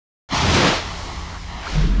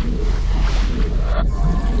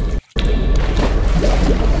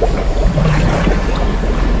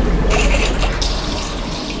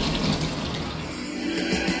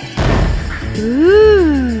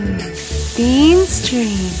Bean Stream.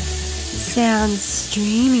 Sounds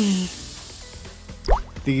streamy.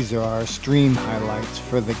 These are our stream highlights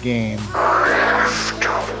for the game.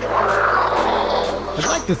 I'd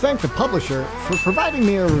like to thank the publisher for providing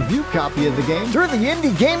me a review copy of the game through the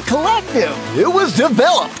Indie Game Collective. It was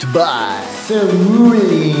developed by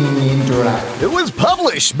Cerulean Interactive. It was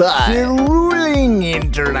published by Cerulean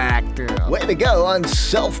Interactive. Way to go on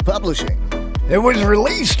self-publishing. It was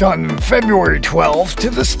released on February 12th to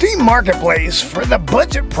the Steam Marketplace for the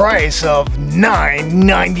budget price of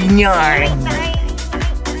 $9.99.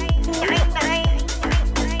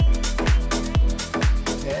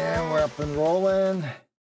 Up and rolling.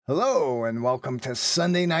 Hello and welcome to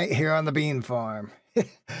Sunday night here on the Bean Farm.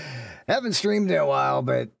 Haven't streamed in a while,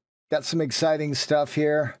 but got some exciting stuff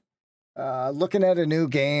here. Looking at a new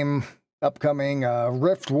game upcoming,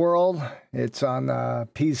 Rift World. It's on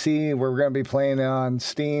PC. We're going to be playing on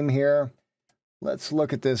Steam here. Let's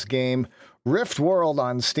look at this game. Rift World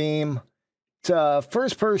on Steam. It's a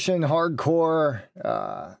first-person hardcore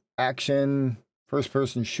action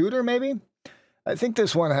first-person shooter, maybe? I think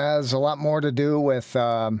this one has a lot more to do with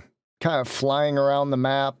kind of flying around the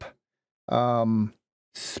map,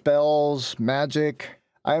 spells, magic.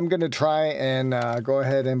 I'm going to try and go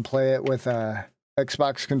ahead and play it with a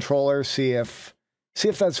Xbox controller, see if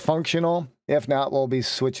that's functional. If not, we'll be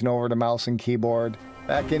switching over to mouse and keyboard.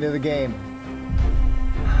 Back into the game.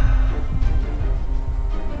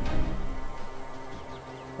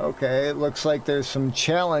 Okay, it looks like there's some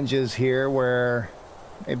challenges here where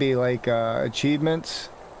maybe like achievements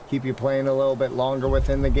keep you playing a little bit longer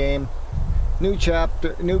within the game. New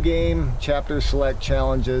chapter, new game, chapter select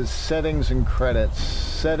challenges, settings and credits.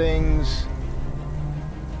 Settings.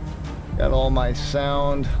 Got all my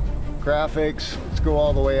sound, graphics. Let's go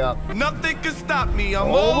all the way up. Nothing can stop me. I'm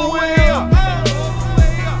all the way up.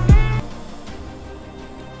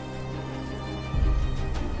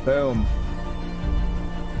 Boom.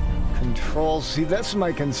 Controls. See, that's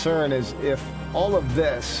my concern, is if all of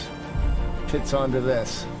this fits onto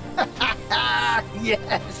this.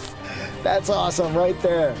 Yes! That's awesome right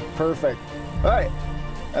there. Perfect. All right.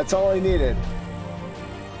 That's all I needed.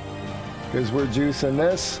 Because we're juicing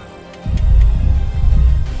this.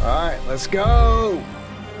 All right, let's go.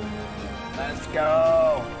 Let's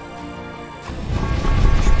go.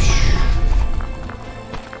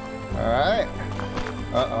 All right.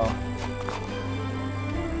 Uh-oh.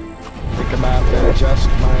 I think I'm out to adjust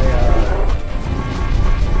my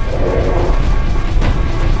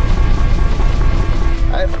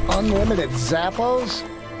I have unlimited Zappos.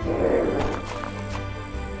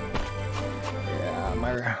 Yeah,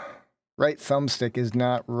 my right thumbstick is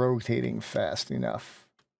not rotating fast enough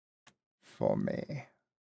for me.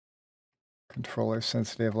 Controller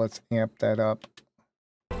sensitive, let's amp that up.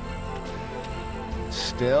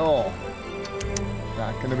 Still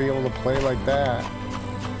not gonna be able to play like that.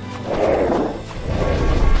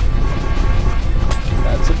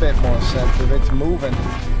 That's a bit more sensitive, it's moving.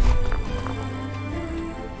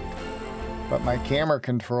 But my camera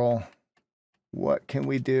control, what can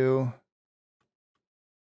we do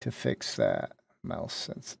to fix that? Mouse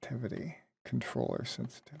sensitivity, controller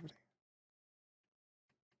sensitivity.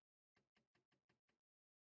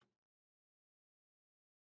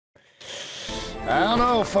 I don't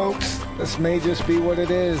know, folks. This may just be what it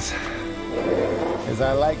is. Because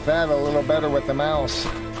I like that a little better with the mouse.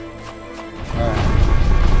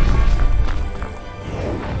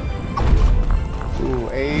 Ooh,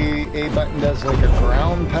 A button does like a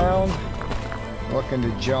ground pound. Looking to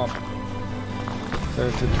jump. Is there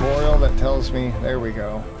a tutorial that tells me? There we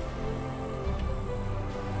go.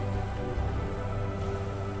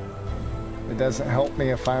 It doesn't help me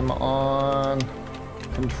if I'm on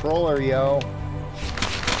controller, yo.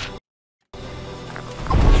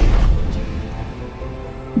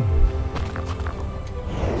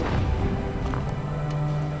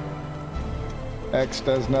 X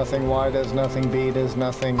does nothing, Y does nothing, B does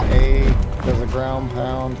nothing, A does a ground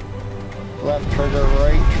pound, left trigger,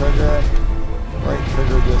 right trigger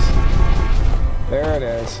just, there it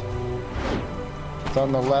is. It's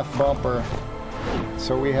on the left bumper.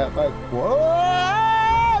 So we have like,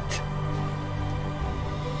 what?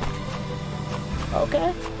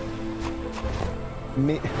 Okay.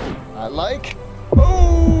 I like.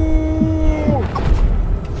 Oh!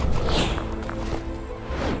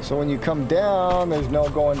 So when you come down, there's no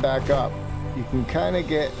going back up. You can kind of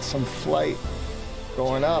get some flight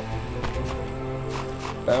going up.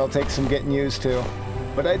 That'll take some getting used to.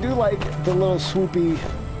 But I do like the little swoopy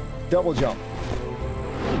double jump.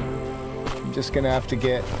 I'm just gonna have to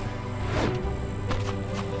get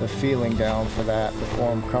the feeling down for that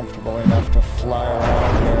before I'm comfortable enough to fly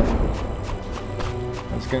around here.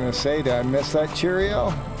 gonna say, did I miss that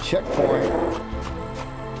Cheerio? Checkpoint.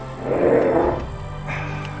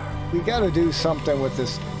 We gotta do something with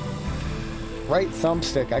this right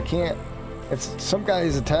thumbstick. I can't, if some guy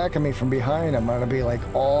is attacking me from behind, I'm gonna be like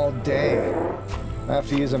all day. I have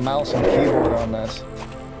to use a mouse and keyboard on this.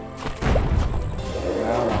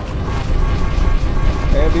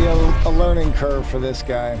 Maybe a learning curve for this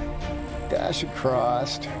guy. Dash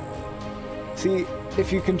across. See,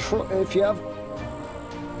 if you have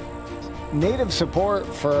native support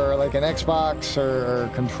for like an Xbox or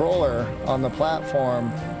controller on the platform,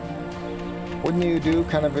 wouldn't you do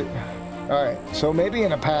kind of a... Alright, so maybe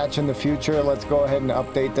in a patch in the future, let's go ahead and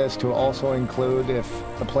update this to also include if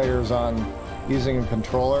the player's on using a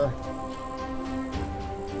controller.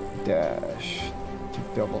 Dash.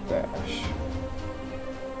 Double dash.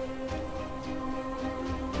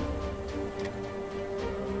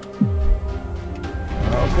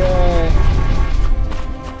 Okay.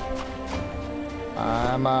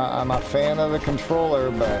 I'm a fan of the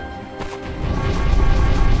controller, but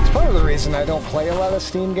it's part of the reason I don't play a lot of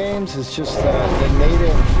Steam games. It's just the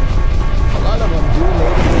native. A lot of them do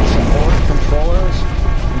natively support controller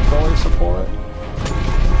support.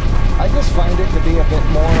 I just find it to be a bit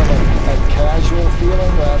more of a casual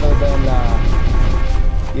feeling rather than,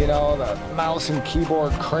 you know, the mouse and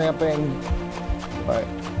keyboard cramping. But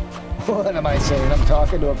what am I saying? I'm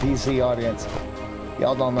talking to a PC audience.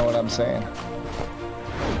 Y'all don't know what I'm saying.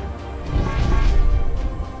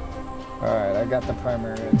 Alright, I got the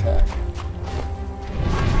primary attack.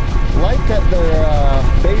 Like that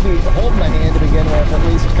they're, baby, holding my hand to begin with, at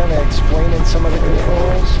least kind of explaining some of the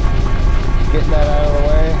controls. Getting that out of the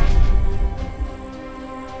way.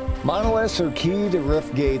 Monoliths are key to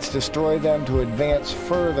rift gates. Destroy them to advance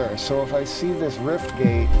further. So if I see this rift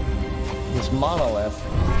gate, this monolith...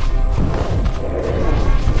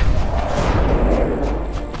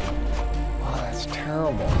 Oh, that's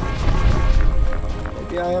terrible.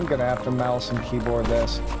 Maybe I am going to have to mouse and keyboard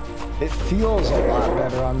this. It feels a lot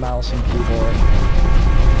better on mouse and keyboard.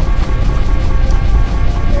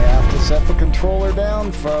 May have to set the controller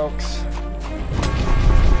down, folks.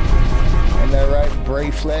 And they're right,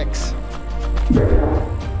 Brayflex.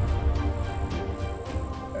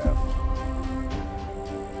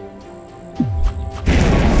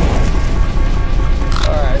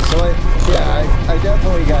 Alright, so I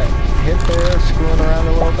definitely got hit there, screwing around a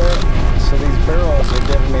little bit. So these barrels are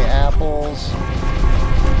giving me apples. A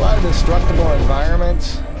lot of destructible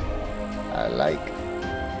environments. I like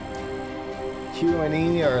Q and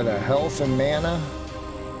E or the health and mana.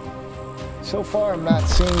 So far, I'm not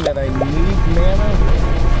seeing that I need mana.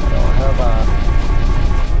 I don't have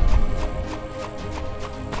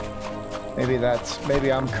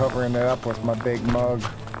maybe I'm covering it up with my big mug.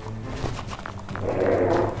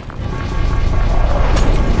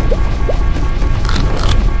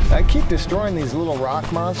 I keep destroying these little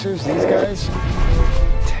rock monsters, these guys.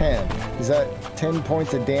 10. Is that 10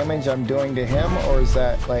 points of damage I'm doing to him, or is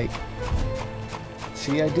that like...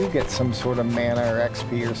 See, I do get some sort of mana or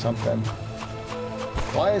XP or something.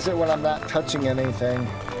 Why is it when I'm not touching anything?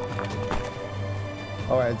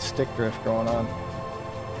 Oh, I had stick drift going on.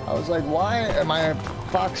 I was like, why am I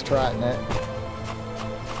foxtrotting it?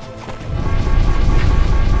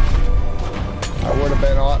 I would have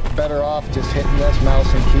been better off just hitting this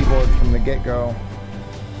mouse and keyboard from the get-go.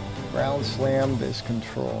 Ground slam this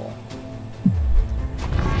control.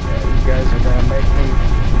 Yeah, you guys are gonna make me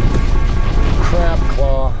crab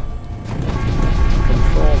claw to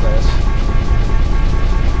control this.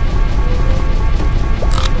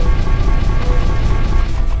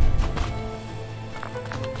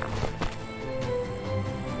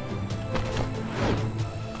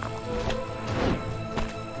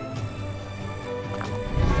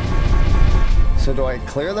 So do I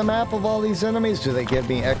clear the map of all these enemies? Do they give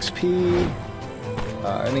me XP?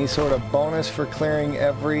 Any sort of bonus for clearing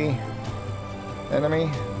every enemy?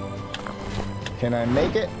 Can I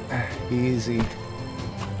make it? Easy.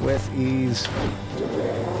 With ease.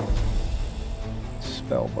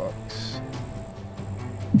 Spellbooks.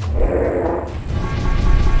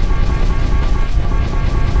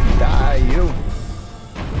 Die, you!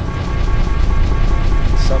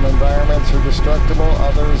 Some environments are destructible,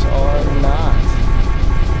 others are not.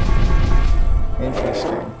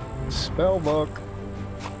 Interesting. Spellbook.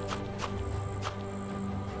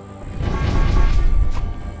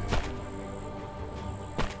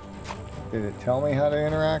 Did it tell me how to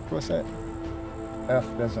interact with it? F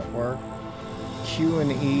doesn't work. Q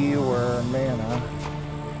and E were mana.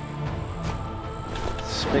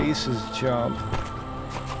 Space is jump.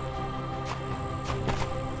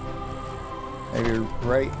 Maybe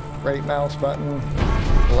right mouse button.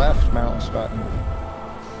 left mouse button.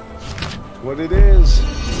 What it is.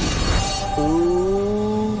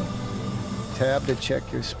 Ooh. Tab to check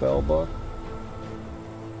your spell book.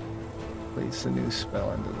 Place a new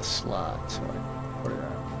spell into the slot so I can put it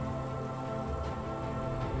out.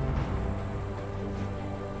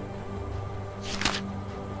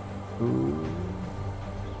 Ooh.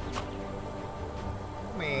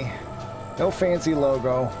 Me. No fancy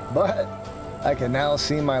logo, but I can now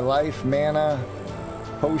see my life, mana,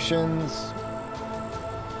 potions.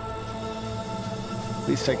 At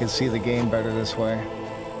least I can see the game better this way.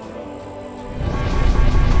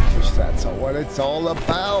 Which that's what it's all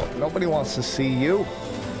about. Nobody wants to see you.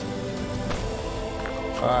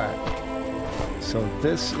 Alright. So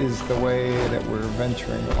this is the way that we're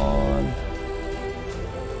venturing on.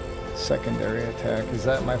 Secondary attack. Is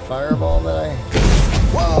that my fireball that I...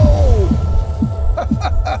 Whoa!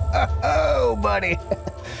 Oh, buddy.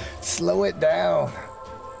 Slow it down.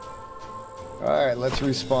 Alright, let's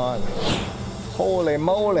respawn. Holy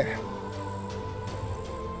moly.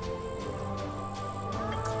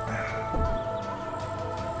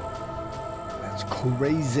 That's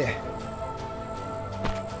crazy.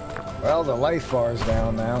 Well, the life bar's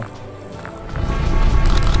down now.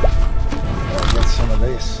 I'll get some of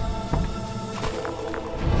this.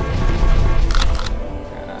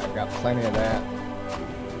 I've got plenty of that.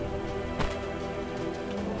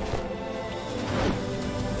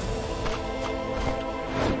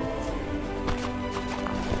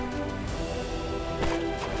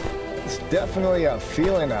 Definitely a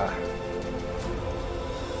feeling of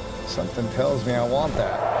something tells me I want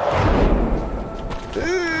that.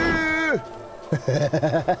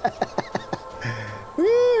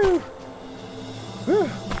 Woo! Woo!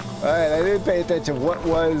 Alright, I didn't pay attention. What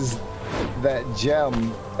was that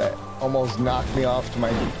gem that almost knocked me off to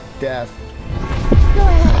my death?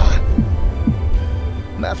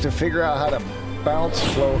 I'm gonna have to figure out how to bounce,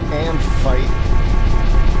 float, and fight.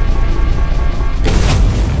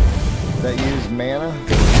 That use mana.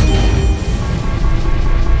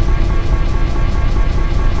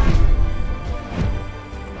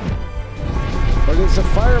 Or does the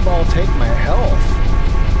fireball take my health?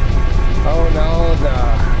 Oh no,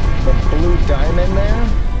 the blue diamond there?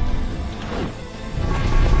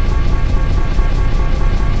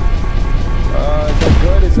 Is that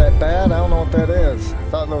good? Is that bad? I don't know what that is. I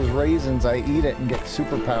thought those raisins, I eat it and get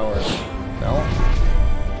superpowers. No?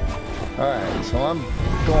 Alright, so I'm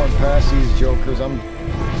going past these jokers. I'm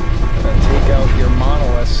gonna take out your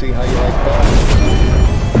monolith, see how you like that.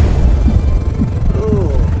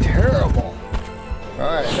 Ooh, terrible.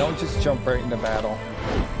 Alright, don't just jump right into battle.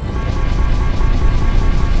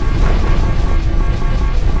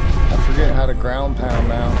 I forget how to ground pound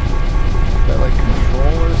now. Is that like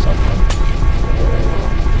control or something?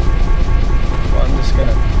 Well, I'm just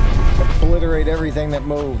gonna obliterate everything that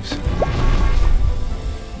moves.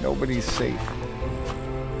 Nobody's safe.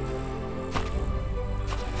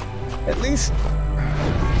 At least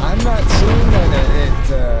I'm not seeing that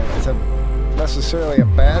it's necessarily a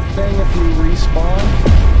bad thing if you respawn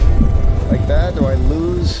like that. Do I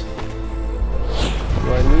lose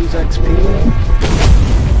XP?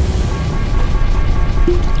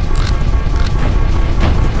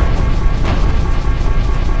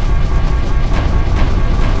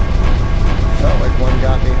 Felt like one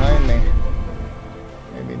got behind me.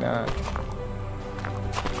 Maybe not.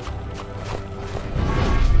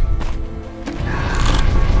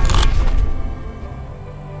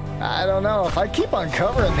 I don't know. If I keep on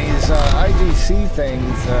covering these IGC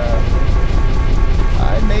things,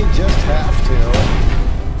 I may just have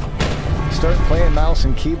to start playing mouse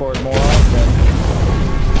and keyboard more often.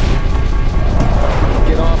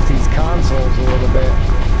 Get off these consoles a little bit.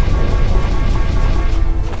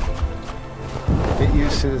 Get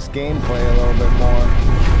used to this gameplay a little bit more.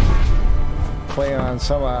 Play on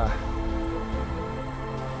some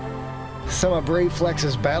of Brave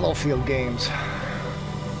Flex's Battlefield games.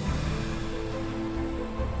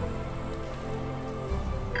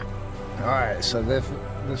 Alright, so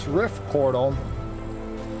this rift portal,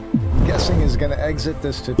 I'm guessing is going to exit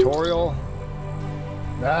this tutorial.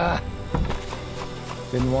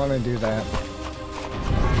 Didn't want to do that.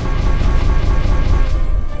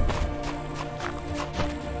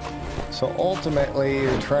 So ultimately,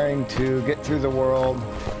 you're trying to get through the world,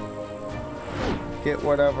 get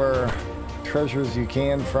whatever treasures you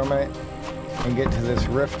can from it, and get to this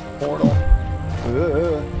rift portal.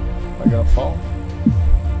 Am I gonna fall?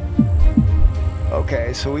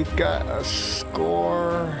 Okay, so we've got a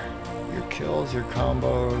score, your kills, your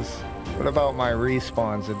combos. What about my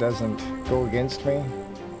respawns? It doesn't go against me?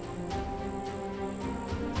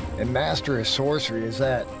 And master of sorcery, is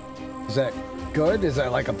that good? Is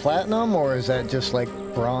that like a platinum, or is that just like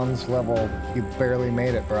bronze level? You barely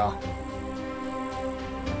made it, bro.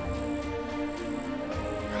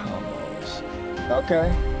 Combos.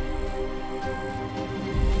 Okay.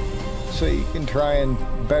 So you can try and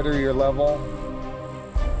better your level.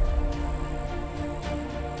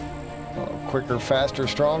 Quicker, faster,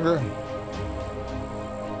 stronger.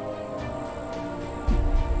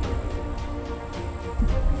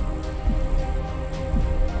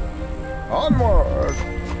 Onward!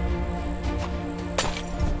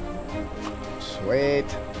 Sweet.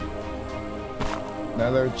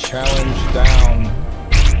 Another challenge down.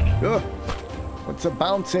 Ugh. What's a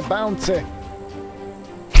bouncy?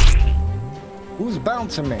 Who's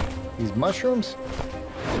bouncing me? These mushrooms?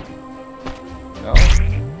 No.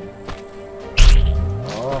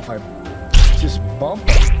 Oh, if I just bump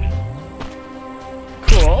it.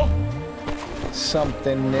 Cool.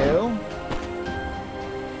 Something new.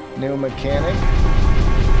 New mechanic.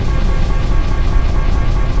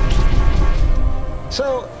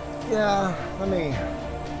 So, yeah, let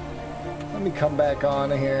me come back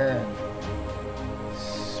on here and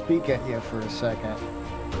speak at you for a second.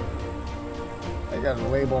 I gotta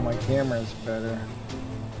label my cameras better.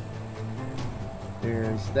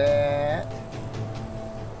 There's that.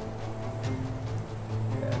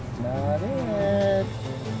 That's not it.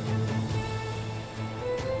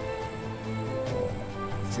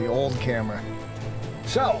 It's the old camera.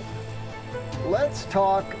 So, let's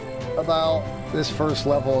talk about this first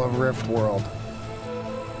level of Rift World.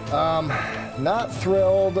 Not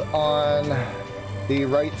thrilled on the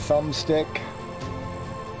right thumbstick.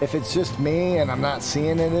 If it's just me and I'm not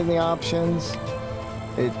seeing it in the options,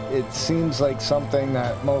 it seems like something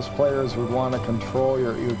that most players would want to control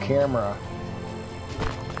your camera.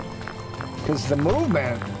 Because the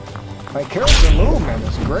movement, my character movement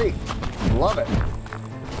is great. Love it.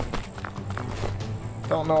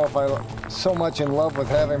 Don't know if I'm so much in love with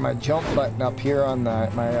having my jump button up here on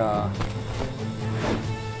my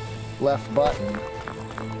left button.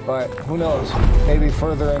 But who knows? Maybe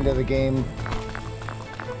further into the game,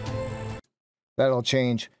 that'll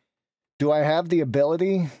change. Do I have the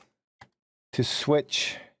ability to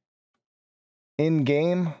switch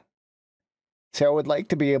in-game? See, I would like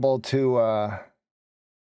to be able to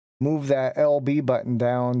move that LB button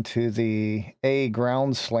down to the A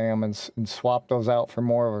ground slam and swap those out for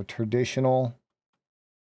more of a traditional.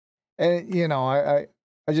 And, you know, I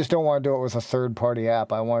just don't want to do it with a third-party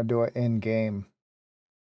app. I want to do it in-game.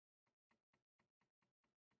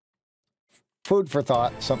 Food for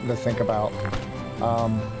thought, something to think about.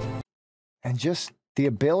 And just the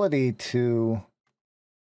ability to...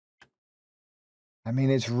 I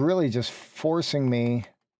mean, it's really just forcing me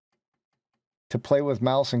to play with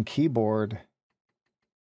mouse and keyboard.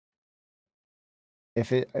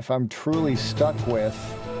 If I'm truly stuck with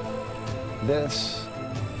this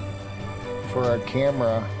for a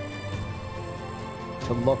camera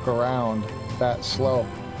to look around that slow.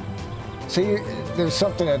 See, there's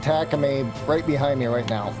something attacking me right behind me right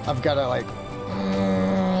now. I've got to like,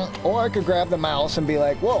 or I could grab the mouse and be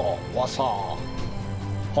like, whoa, what's ha?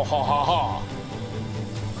 Ha ha ha ha.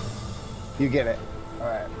 You get it. All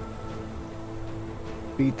right.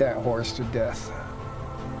 Beat that horse to death.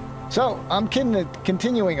 So, I'm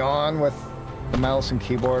continuing on with the mouse and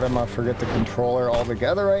keyboard. I'm going to forget the controller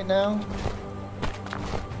altogether right now.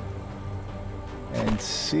 And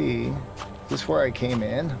see, this is where I came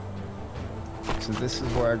in. So this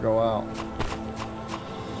is where I go out.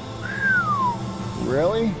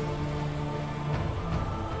 Really?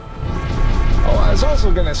 Oh, I was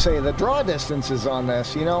also going to say the draw distances on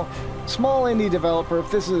this, you know, small indie developer, if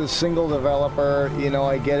this is a single developer, you know,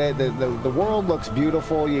 I get it. The world looks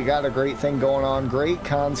beautiful. You got a great thing going on. Great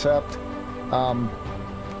concept.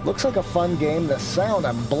 Looks like a fun game. The sound,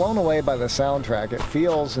 I'm blown away by the soundtrack. It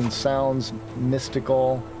feels and sounds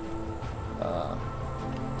mystical.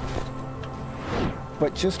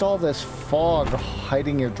 But just all this fog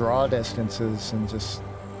hiding your draw distances and just,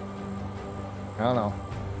 I don't know.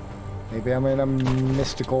 Maybe I'm in a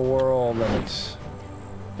mystical world and it's,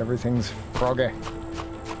 everything's froggy.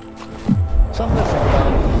 Something to think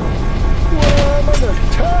about. Whoa, I'm under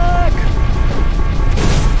attack!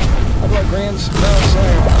 How do I grand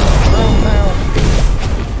slam? Ground pound.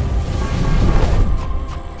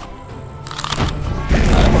 I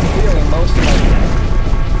have a feeling most of my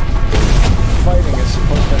fighting is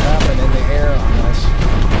supposed to happen in the air on this.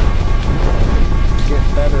 Get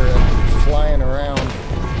better at flying around.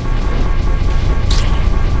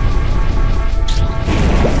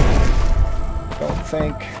 Don't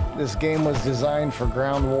think this game was designed for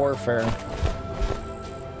ground warfare.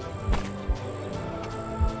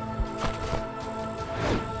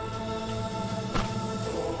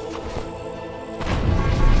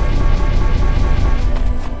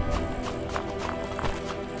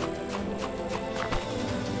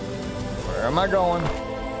 I going?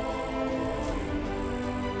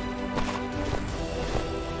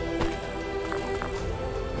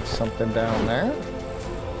 There's something down there.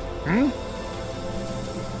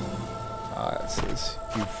 It says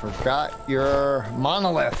you forgot your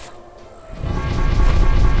monolith.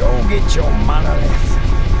 Go get your monolith.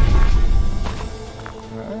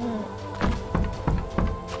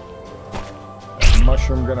 That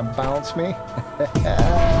mushroom gonna bounce me? Of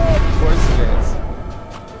course it is.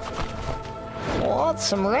 Want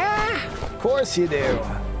some rah? Of course you do.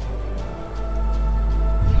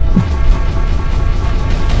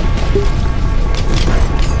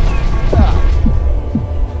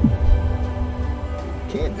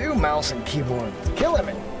 Can't do mouse and keyboard. It's killing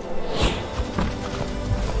me.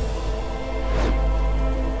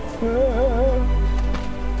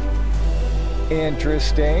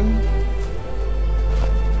 Interesting.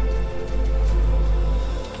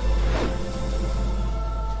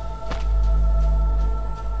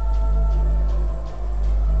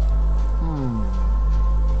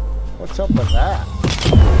 What's up with that?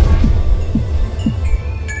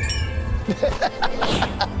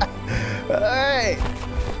 Hey,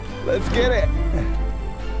 let's get it.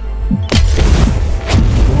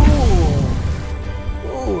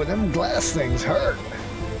 Ooh, them glass things hurt.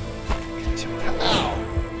 Ow.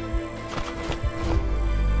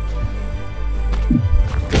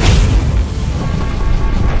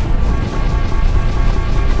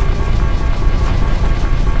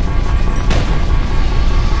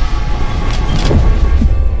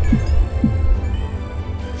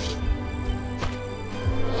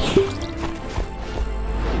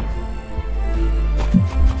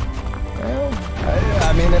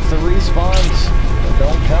 I mean, if the respawns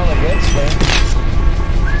don't count against me.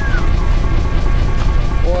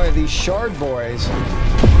 Boy, these shard boys.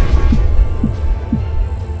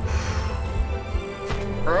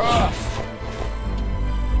 Rough.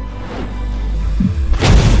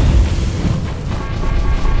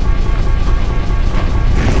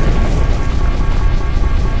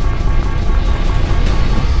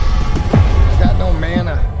 Got no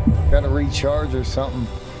mana. Gotta recharge or something.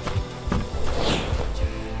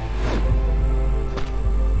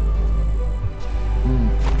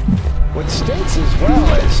 What stinks as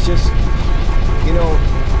well is just, you know,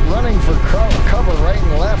 running for cover right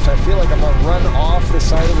and left. I feel like I'm gonna run off the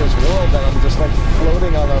side of this world and I'm just like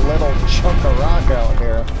floating on a little chunk of rock out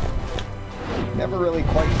here. Never really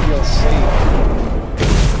quite feel safe.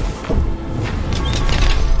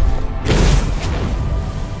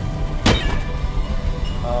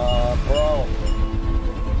 Bro.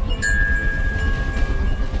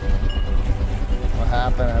 What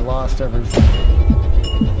happened? I lost everything.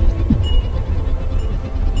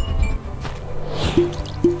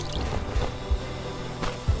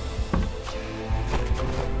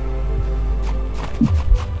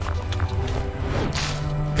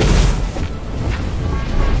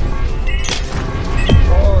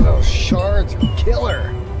 Shards are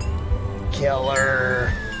killer.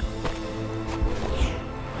 Killer.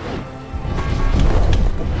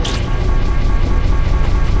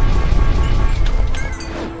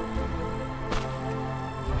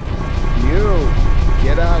 You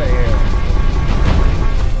get out of here.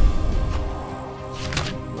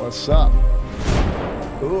 What's up?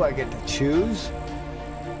 Ooh, I get to choose.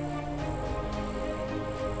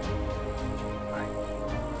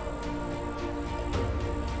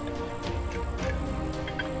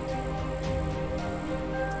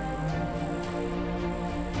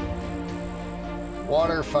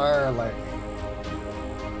 Water, fire, lightning.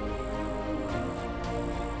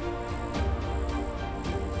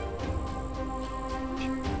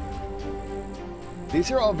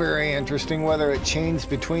 These are all very interesting, whether it chains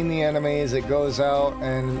between the enemies, it goes out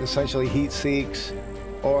and essentially heat seeks,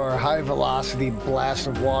 or high velocity blast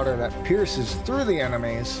of water that pierces through the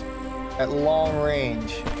enemies at long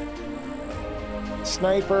range.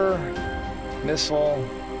 Sniper, missile,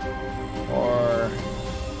 or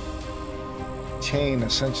chain,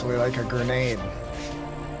 essentially like a grenade.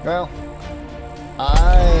 Well,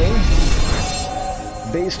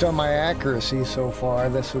 based on my accuracy so far,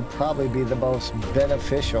 this would probably be the most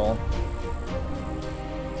beneficial.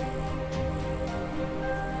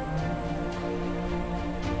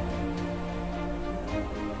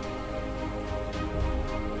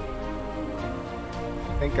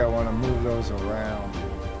 I think I want to move those around.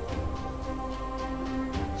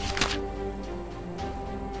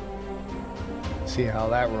 See how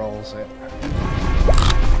that rolls it.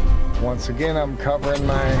 Once again, I'm covering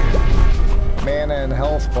my mana and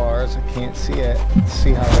health bars. I can't see it. Let's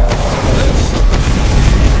see how that works.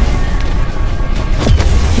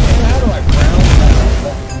 How do I ground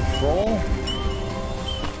that control?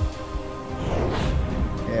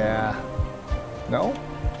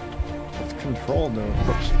 hold to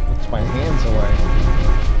puts my hands away.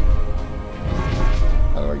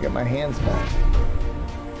 How do I get my hands back?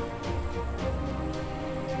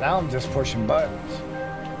 Now I'm just pushing buttons.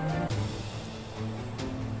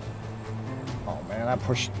 Oh man, I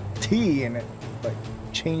pushed T and it like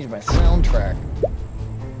changed my soundtrack.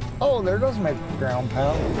 Oh, there goes my ground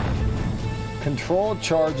pound. Control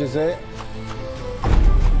charges it.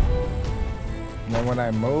 And then when I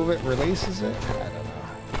move it, releases it? I don't know.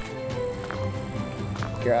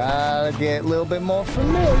 Gotta get a little bit more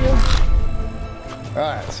familiar.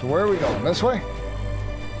 Alright, so where are we going? This way?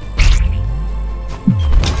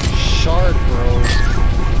 Shard bros.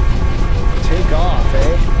 Take off,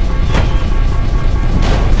 eh?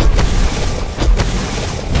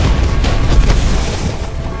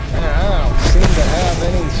 Man, I don't seem to have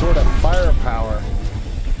any sort of firepower.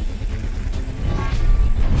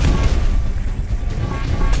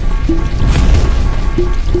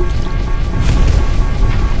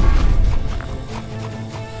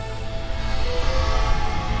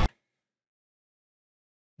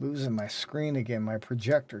 Losing my screen again. My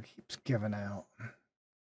projector keeps giving out.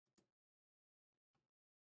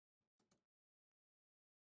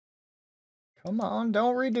 Come on,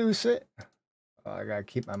 don't reduce it. Oh, I gotta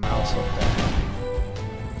keep my mouse up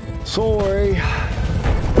there. Sorry.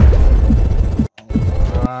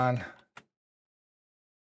 Hold on.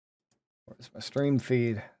 Where's my stream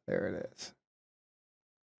feed? There it is.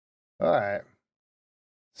 All right.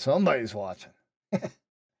 Somebody's watching.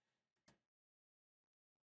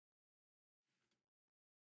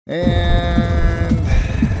 And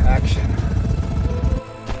action.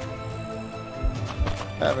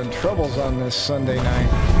 Having troubles on this Sunday night.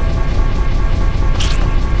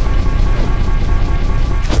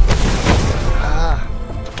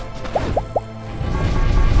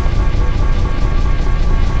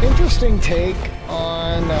 Interesting take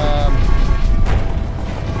on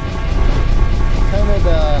kind of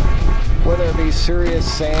the, whether it be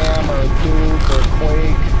Serious Sam or Duke or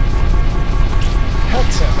Quake.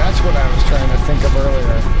 Hexen, that's what I was trying to think of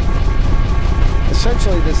earlier.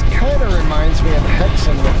 Essentially, this kind of reminds me of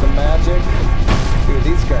Hexen with the magic. Dude,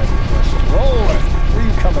 these guys are just rolling. Where are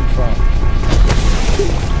you coming from?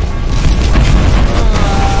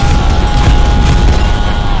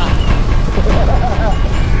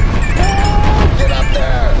 Get up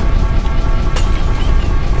there!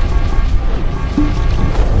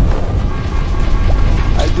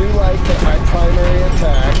 I do like that my primary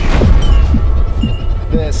attack,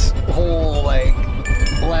 this whole like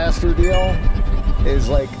blaster deal, is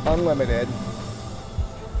like unlimited.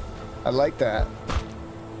 I like that.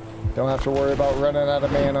 Don't have to worry about running out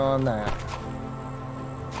of mana on that.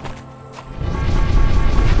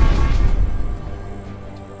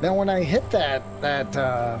 Now when I hit that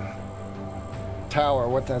tower,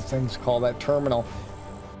 what that thing's called, that terminal,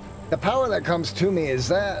 the power that comes to me, is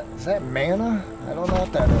that mana? I don't know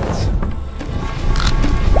what that is.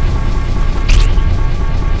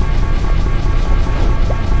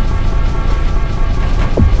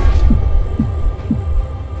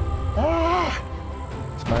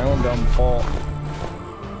 It's my own dumb fault.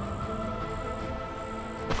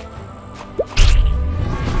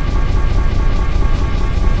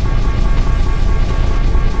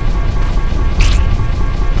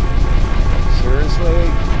 Seriously?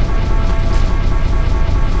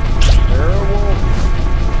 Terrible.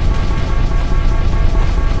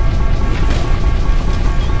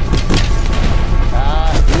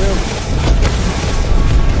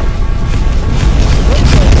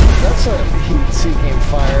 That's a heat-seeking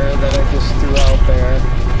fire that I just threw out there.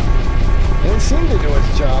 And it seemed to do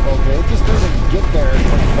its job okay. It just doesn't get there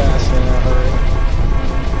pretty fast in a hurry.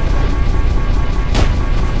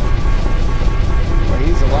 Well,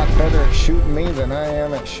 he's a lot better at shooting me than I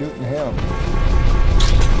am at shooting him.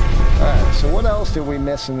 Alright, so what else did we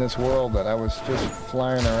miss in this world that I was just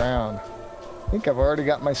flying around? I think I've already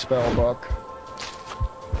got my spell book.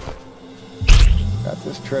 Got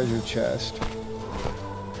this treasure chest.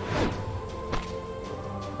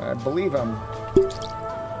 I believe I'm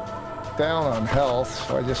down on health,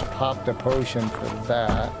 so I just popped a potion for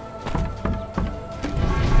that.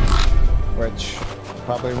 Which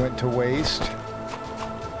probably went to waste.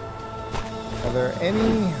 Are there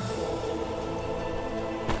any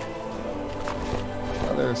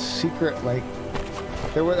other secret, like,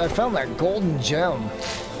 I found that golden gem.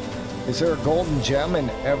 Is there a golden gem in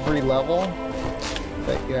every level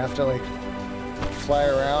that you have to, like, fly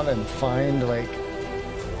around and find, like,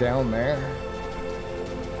 down there?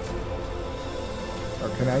 Or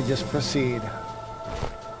can I just proceed?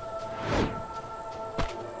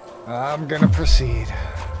 I'm gonna proceed.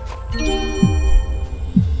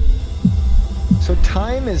 So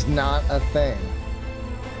time is not a thing.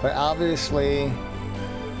 But obviously,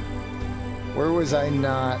 where was I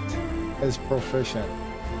not as proficient?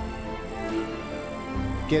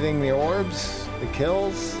 Getting the orbs, the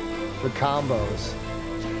kills, the combos.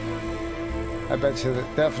 I bet you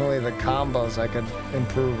that definitely the combos I could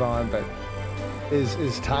improve on, but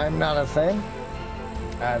is time not a thing?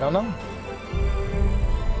 I don't know.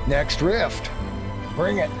 Next rift.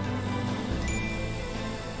 Bring it.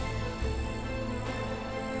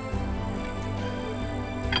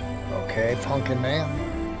 Okay, pumpkin man.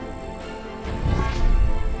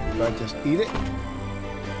 Do I just eat it?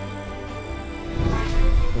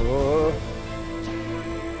 Whoa.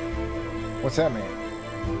 What's that mean?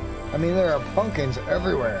 I mean, there are pumpkins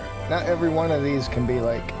everywhere. Not every one of these can be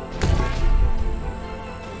like...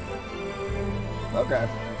 Okay.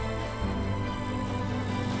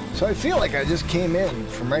 So I feel like I just came in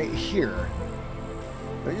from right here.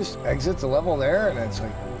 I just exit the level there and it's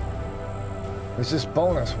like... There's this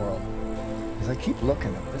bonus world. Because I keep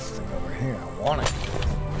looking at this thing over here. I want it.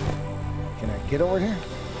 Can I get over here?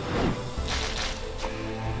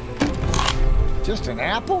 Just an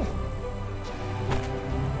apple?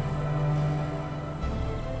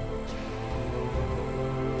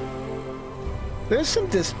 There's some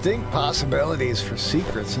distinct possibilities for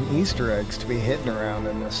secrets and Easter eggs to be hidden around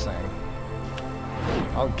in this thing.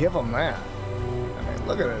 I'll give them that. I mean,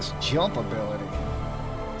 look at this jump ability.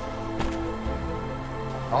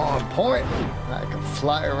 On point. I can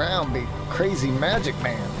fly around, be crazy magic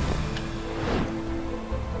man.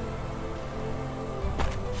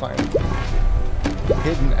 Find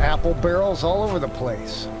hidden apple barrels all over the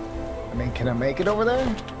place. I mean, can I make it over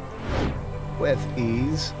there? With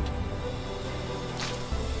ease.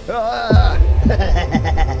 Ah!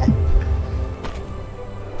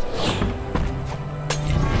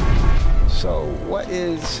 So, what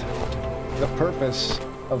is the purpose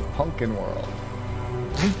of Pumpkin World?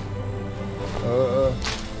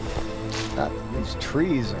 These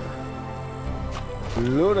trees are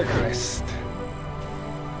ludicrous.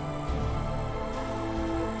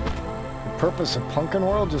 The purpose of Pumpkin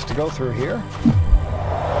World just to go through here?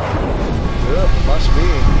 Must be.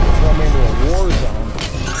 Throw me into a war zone.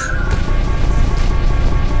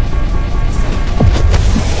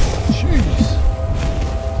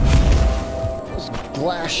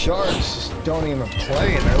 Glass shards just don't even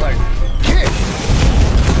play, and they're like, kick!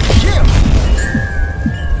 Jim!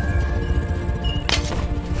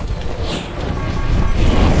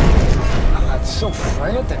 Ah, it's so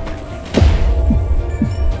frantic.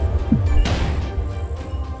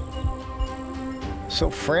 So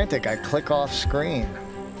frantic, I click off screen.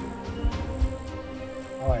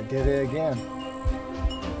 Oh, I did it again.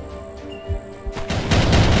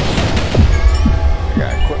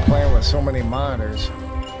 I quit playing with so many monitors.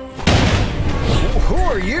 Who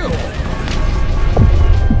are you?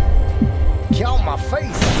 Get out my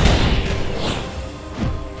face.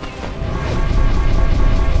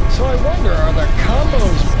 So I wonder, are the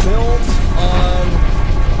combos built on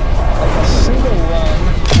like a single run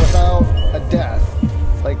without a death?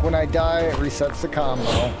 Like when I die, it resets the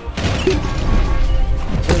combo.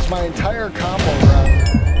 There's my entire combo run.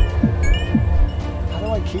 How do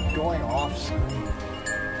I keep going off screen?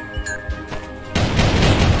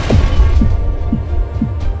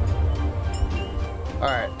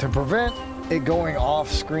 Alright, to prevent it going off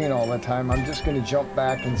screen all the time, I'm just going to jump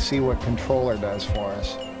back and see what controller does for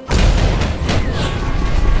us.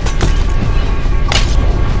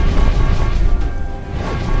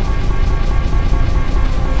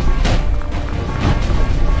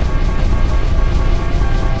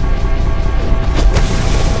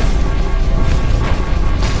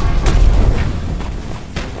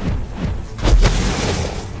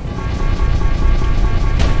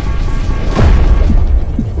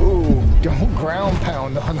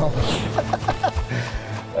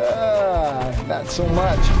 Not so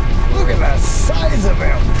much. Look at the size of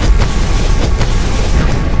him.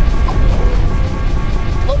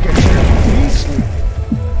 Look at him. Beastly.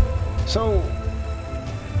 So,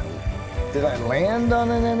 did I land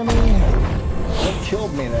on an enemy? What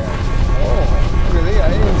killed me there? Oh, look at these. I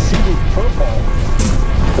didn't even see the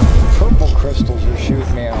purple crystals are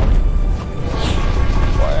shooting me out.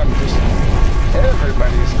 Boy, I'm just...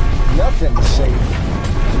 Everybody's... Nothing's safe.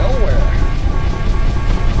 Nowhere.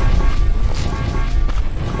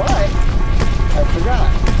 But, I forgot.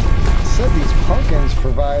 It said these pumpkins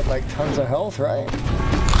provide like tons of health, right?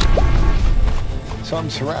 So I'm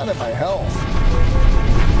surrounded by health.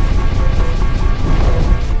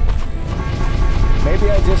 Maybe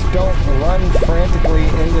I just don't run frantically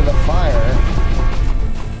into the fire.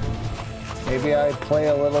 Maybe Maybe I play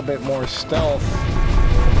a little bit more stealth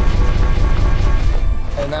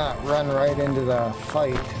and not run right into the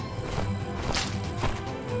fight.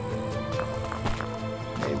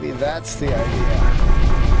 Maybe that's the idea.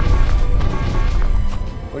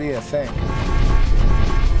 What do you think?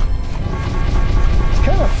 It's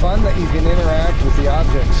kind of fun that you can interact with the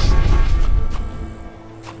objects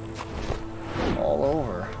all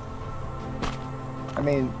over. I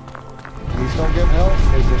mean, these don't give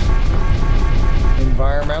health, they're just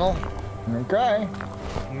environmental. Okay.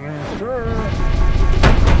 Sure.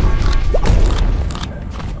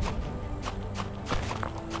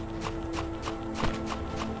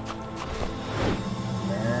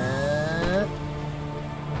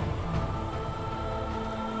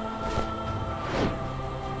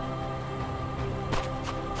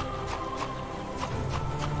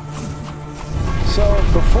 So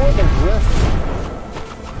before the rift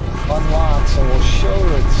unlocks and will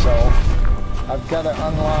show itself, I've got to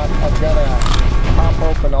pop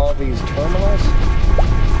open all these terminals.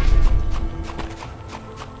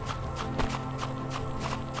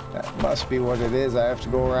 That must be what it is. I have to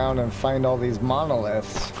go around and find all these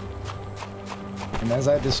monoliths. And as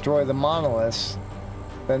I destroy the monoliths,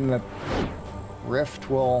 then the rift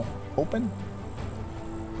will open.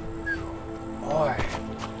 Boy.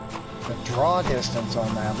 The draw distance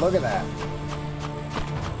on that. Look at that.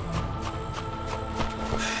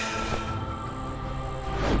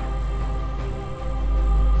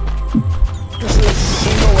 This is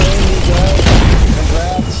single aim, you guys.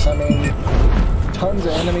 Congrats. I mean, tons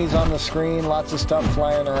of enemies on the screen, lots of stuff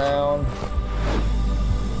flying around.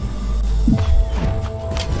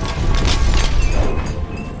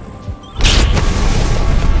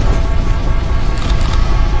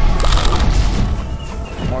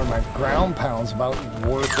 My ground pound's about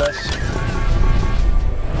worthless.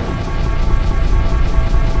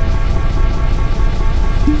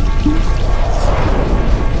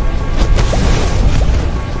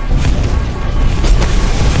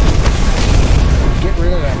 Get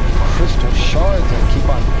rid of them crystal shards that keep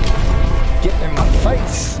on getting in my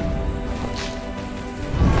face.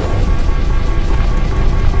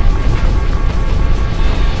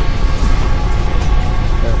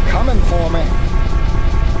 They're coming for me.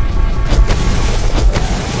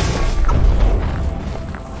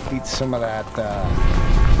 Some of that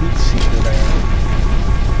heat seeker there.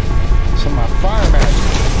 Some of my fire magic.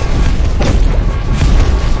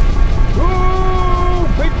 Ooh,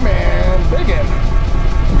 big man, biggin'.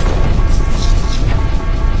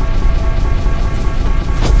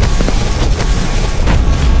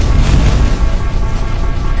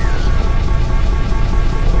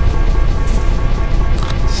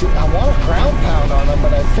 See, I want a ground pound on them,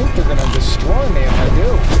 but I think they're gonna destroy me if I do.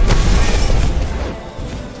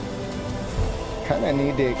 Kind of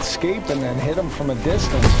need to escape and then hit them from a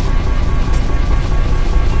distance.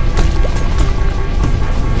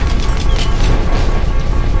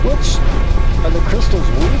 Which, are the crystals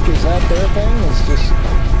weak? Is that their thing? It's just,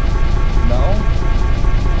 no?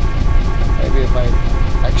 Maybe if I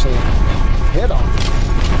actually hit them.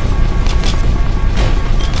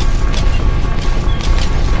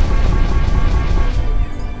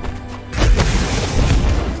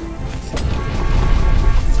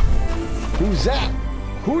 Who's that?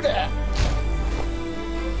 Who that?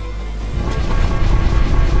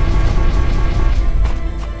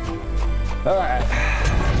 All right.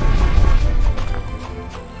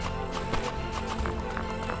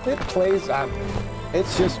 It plays,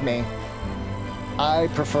 it's just me. I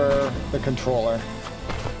prefer the controller.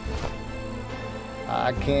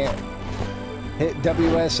 I can't hit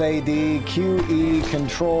WSAD, QE,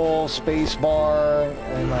 control, spacebar,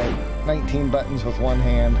 and like 19 buttons with one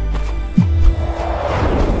hand.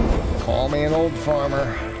 Call me an old farmer.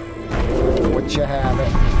 What you have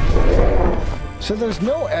it. So there's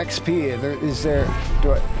no XP.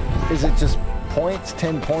 Is it just points?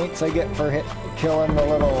 10 points I get for killing the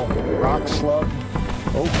little rock slug?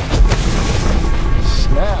 Oh.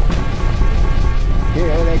 Snap.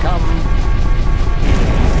 Here they come.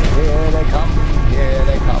 Here they come. Here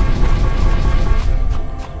they come.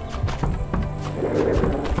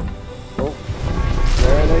 Oh.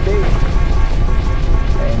 There they be.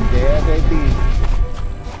 And there they be.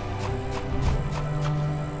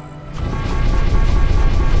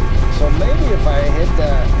 So maybe if I had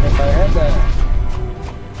that,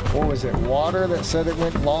 what was it, water that said it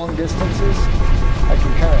went long distances, I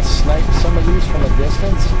can kind of snipe some of these from a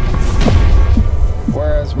distance.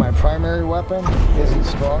 Whereas my primary weapon isn't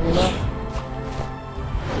strong enough.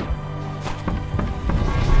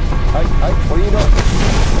 What are you doing?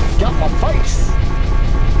 Got my face!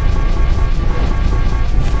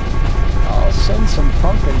 I'll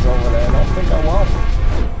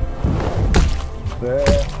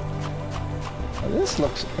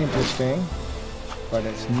looks interesting, but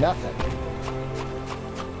it's nothing.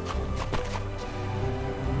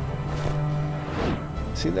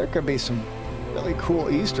 See, there could be some really cool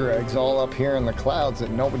Easter eggs all up here in the clouds that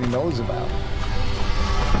nobody knows about.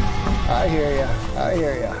 I hear ya. I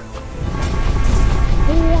hear ya.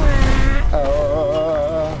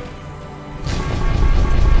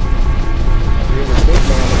 Here's the big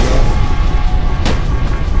man again.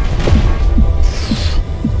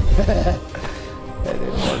 That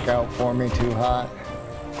didn't work out for me too hot.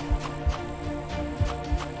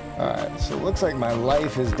 Alright, so it looks like my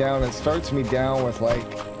life is down. It starts me down with like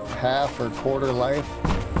half or quarter life,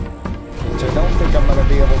 which I don't think I'm going to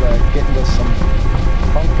be able to get into some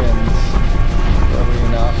pumpkins early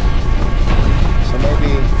enough. So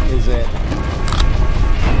maybe, is it...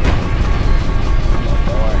 Oh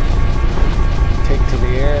boy. Take to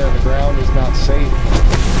the air, the ground is not safe.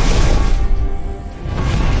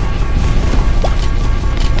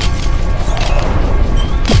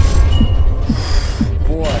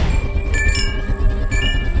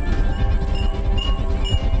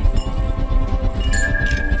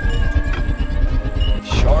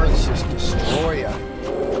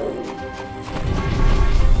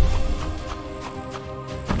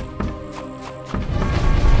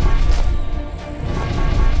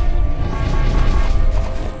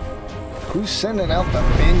 Who's sending out the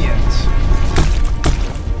minions?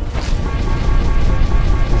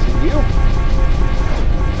 Is it you?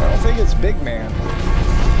 I don't think it's Big Man.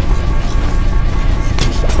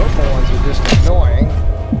 The purple ones are just annoying.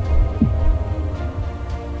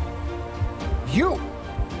 You!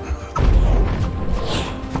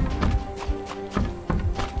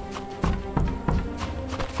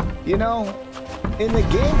 You know, in the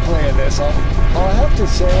gameplay of this, I'll have to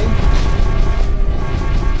say,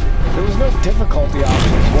 there was no difficulty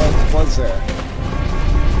options, was there?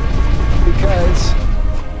 Because,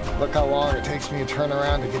 look how long it takes me to turn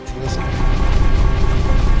around to get to this guy.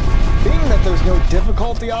 Being that there's no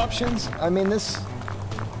difficulty options, I mean this...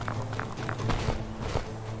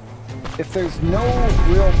 If there's no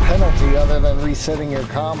real penalty other than resetting your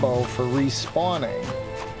combo for respawning,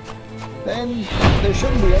 then there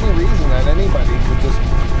shouldn't be any reason that anybody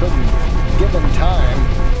couldn't, given time,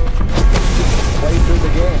 play through the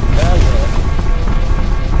game casually.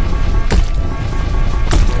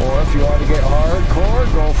 Or if you want to get hardcore,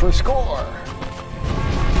 go for score.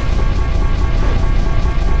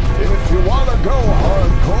 If you want to go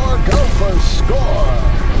hardcore, go for score.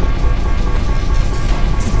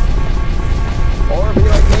 Or be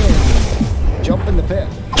like me and jump in the pit.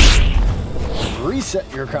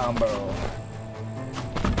 Reset your combo.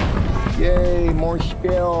 Yay, more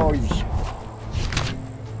spells.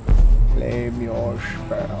 Claim your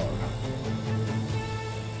spell.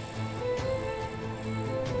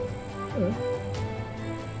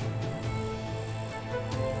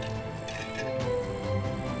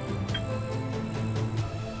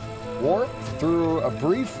 Warp through a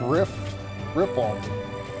brief ripple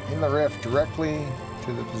in the rift directly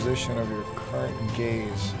to the position of your current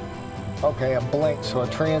gaze. Okay, a blink, so a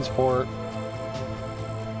transport.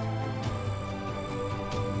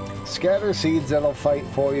 Scatter seeds that'll fight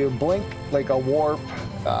for you. Blink like a warp.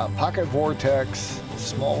 Pocket vortex.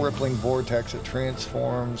 Small rippling vortex that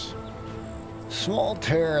transforms. Small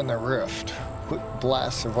tear in the rift. Quick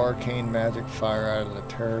blasts of arcane magic fire out of the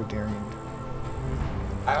terror daring.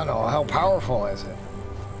 I don't know, how powerful is it?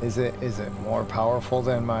 Is it more powerful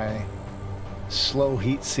than my slow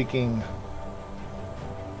heat-seeking?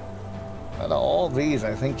 Out of all these,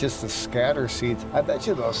 I think just the scatter seeds. I bet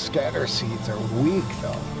you those scatter seeds are weak,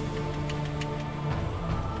 though.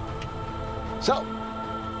 So,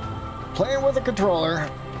 playing with a controller,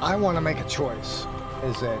 I want to make a choice.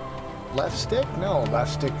 Is it left stick? No,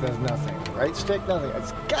 left stick does nothing. Right stick, nothing.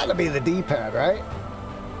 It's got to be the D-pad, right?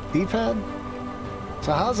 D-pad?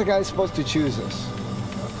 So how's the guy supposed to choose this?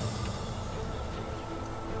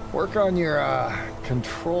 Work on your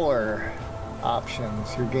controller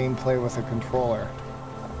options, your gameplay with a controller.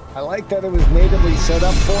 I like that it was natively set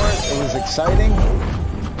up for it. It was exciting.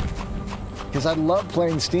 Because I love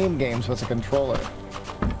playing Steam games with a controller.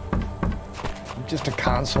 I'm just a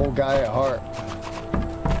console guy at heart.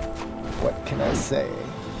 What can I say?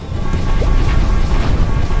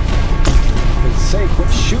 For sake,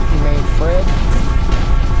 quit shooting me, Fred.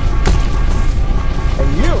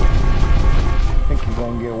 And you! I think you're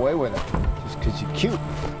gonna get away with it. Just because you're cute.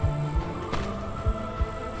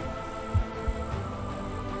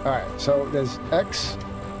 Alright, so does X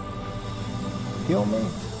heal me?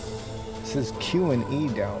 It says Q and E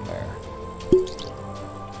down there.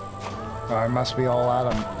 Oh, I must be all out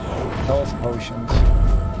of health potions.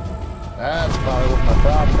 That's probably what my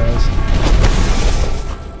problem is.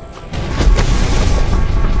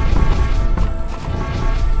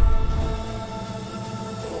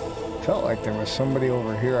 Felt like there was somebody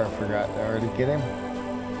over here I forgot to already get him.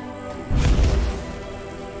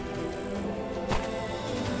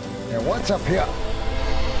 Yeah, what's up here?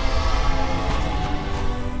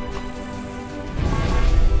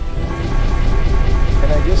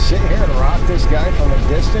 Can I just sit here and rock this guy from a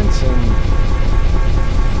distance and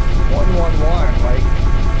 1-1-1, like,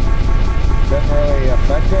 doesn't really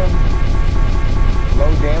affect him?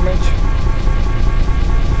 Low damage?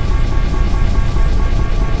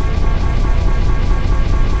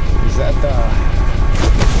 Is that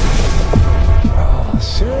oh,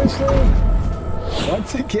 seriously?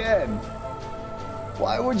 Once again,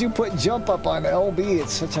 why would you put jump up on LB?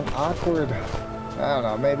 It's such an awkward, I don't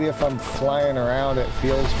know, maybe if I'm flying around it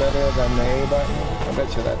feels better than the A button. I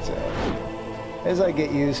bet you that's it. As I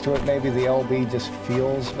get used to it, maybe the LB just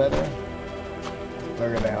feels better.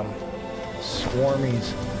 Look at them.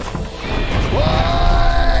 Swarmies.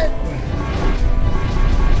 What?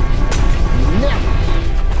 No!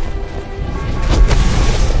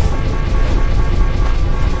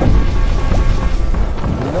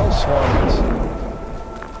 No swarmies.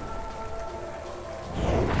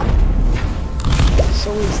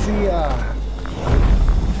 So is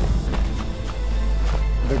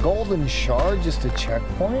the golden shard just a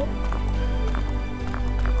checkpoint?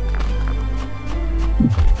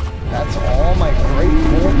 That's all my great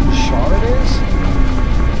golden shard is?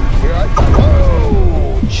 Here I go.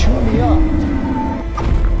 Whoa! Chew me up.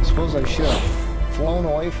 I suppose I should have flown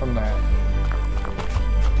away from that.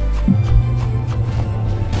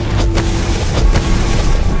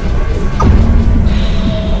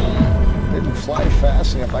 Didn't fly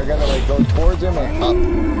fast enough. I gotta like go towards him and up.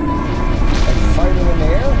 And fight him in the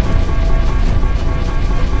air?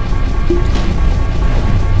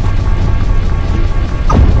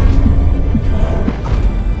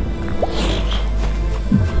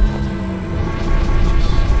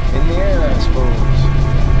 In the air, I suppose.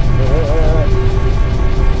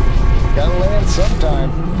 Gotta land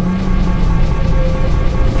sometime.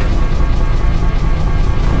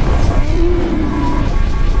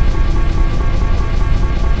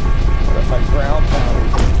 What if I ground pound?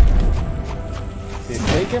 Did it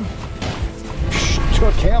take him?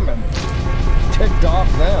 Took him and ticked off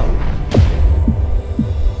them.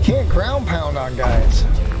 Can't ground pound on guys.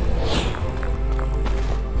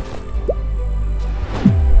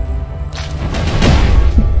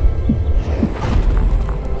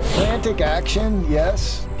 Frantic action,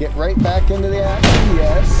 yes. Get right back into the action,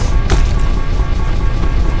 yes.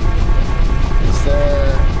 Is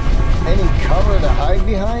there any cover to hide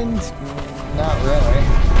behind? Not really.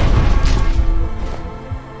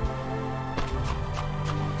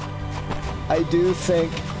 I do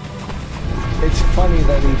think it's funny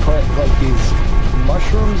that he put like these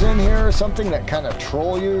mushrooms in here or something that kind of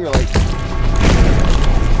troll you. You're like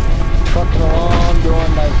trucking along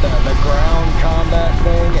doing like the ground combat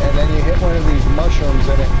thing, and then you hit one of these mushrooms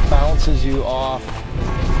and it bounces you off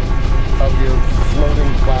of your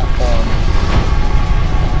floating platform,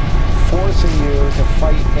 forcing you to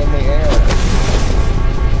fight in the air.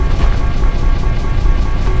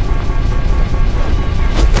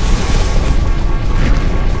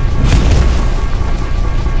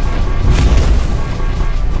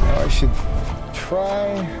 Try,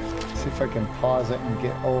 see if I can pause it and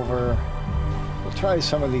get over. We'll try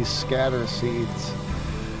some of these scatter seeds.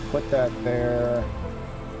 Put that there.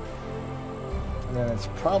 And then it's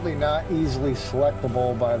probably not easily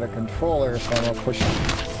selectable by the controller, so I'm going to push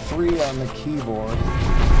 3 on the keyboard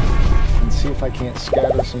and see if I can't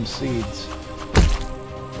scatter some seeds.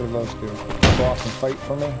 What do those do? Go off and fight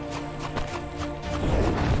for me?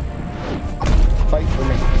 Fight for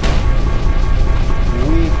me.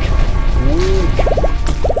 Weak. Weak.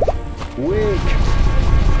 Weak.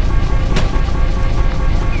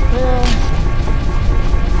 Yeah.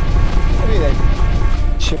 Maybe they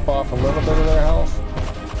chip off a little bit of their health.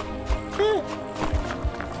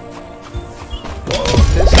 Whoa,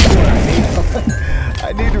 this is what I need. I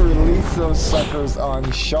need to release those suckers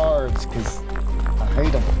on shards because I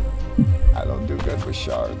hate them. I don't do good with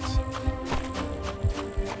shards.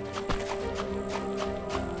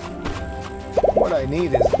 What I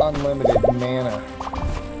need is unlimited mana.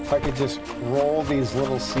 If I could just roll these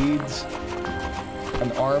little seeds,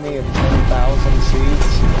 an army of 10,000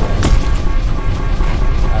 seeds,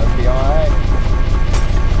 that would be alright.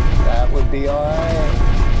 That would be alright.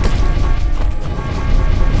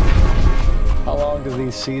 How long do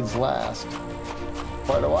these seeds last?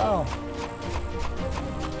 Quite a while.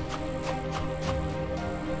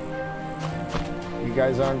 You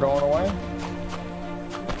guys aren't going away?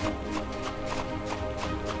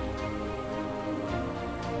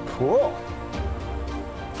 Cool.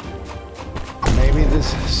 Maybe this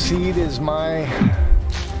seed is my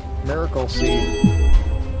miracle seed.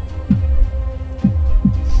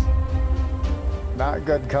 Not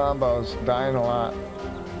good combos, dying a lot.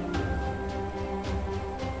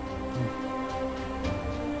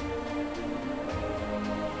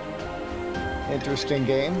 Interesting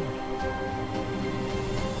game.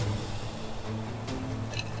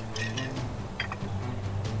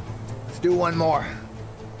 Let's do one more.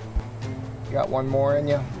 You got one more in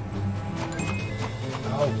you?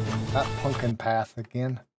 Oh, that pumpkin path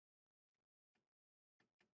again.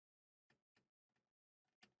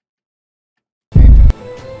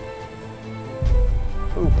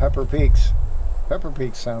 Ooh, Pepper Peaks. Pepper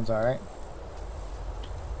Peaks sounds alright.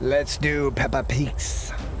 Let's do Peppa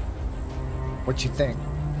Peaks. What you think?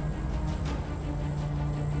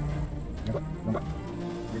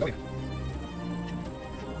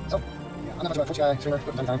 So, yeah, I'm not much of a Twitch guy, streamer,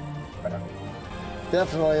 time. But,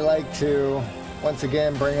 definitely like to, once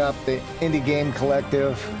again, bring up the Indie Game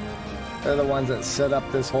Collective. They're the ones that set up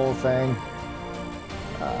this whole thing.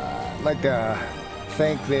 I'd like to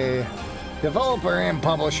thank the developer and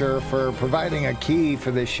publisher for providing a key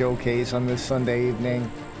for this showcase on this Sunday evening.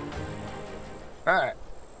 Alright.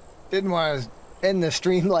 Didn't want to end the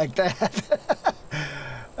stream like that.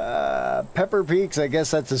 Pepper Peaks, I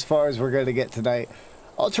guess that's as far as we're going to get tonight.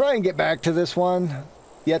 I'll try and get back to this one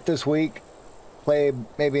yet this week. Play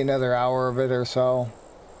maybe another hour of it or so.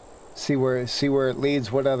 See where it leads,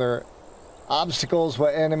 what other obstacles,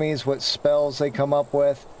 what enemies, what spells they come up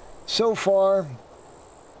with. So far,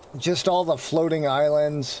 just all the floating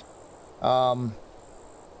islands. I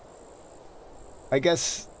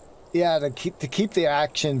guess, yeah, to keep the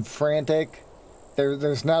action frantic.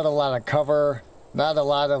 There's not a lot of cover, not a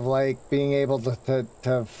lot of like being able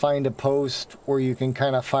to find a post where you can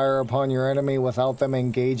kind of fire upon your enemy without them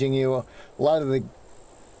engaging you. A lot of the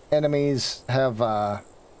enemies have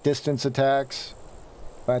distance attacks,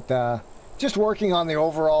 but just working on the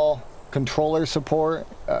overall controller support,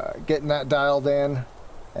 getting that dialed in.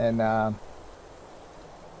 And other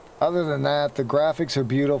than that, the graphics are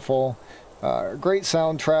beautiful. Great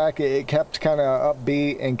soundtrack. It kept kind of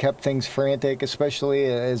upbeat and kept things frantic, especially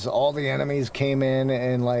as all the enemies came in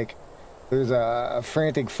and like there's a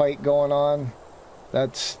frantic fight going on.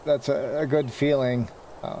 That's a good feeling.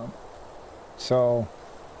 So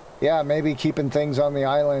yeah, maybe keeping things on the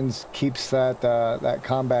islands keeps that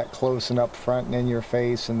combat close and up front and in your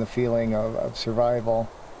face, and the feeling of survival.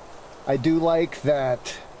 I do like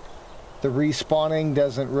that the respawning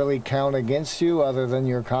doesn't really count against you other than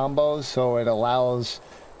your combos, so it allows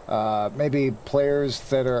maybe players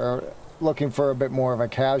that are looking for a bit more of a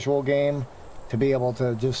casual game to be able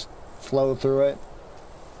to just flow through it.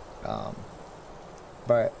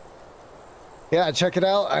 But yeah, check it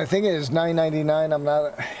out. I think it is $9.99. I'm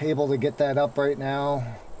not able to get that up right now.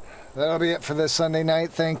 That'll be it for this Sunday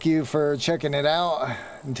night. Thank you for checking it out.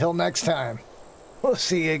 Until next time, we'll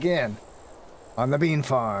see you again on the Bean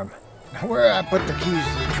Farm, where I put the keys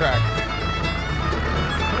to the tractor.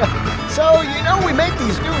 So, you know, we make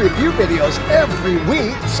these new review videos every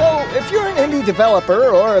week, so if you're an indie developer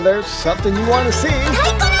or there's something you want to see,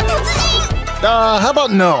 how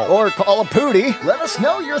about no? Or call a pootie. Let us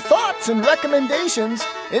know your thoughts and recommendations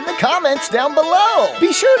in the comments down below.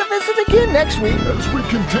 Be sure to visit again next week as we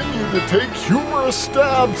continue to take humorous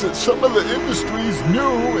stabs at some of the industry's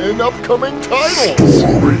new and upcoming titles.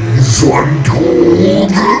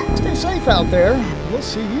 Untold. Stay safe out there. We'll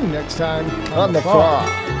see you next time on the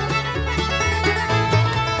farm.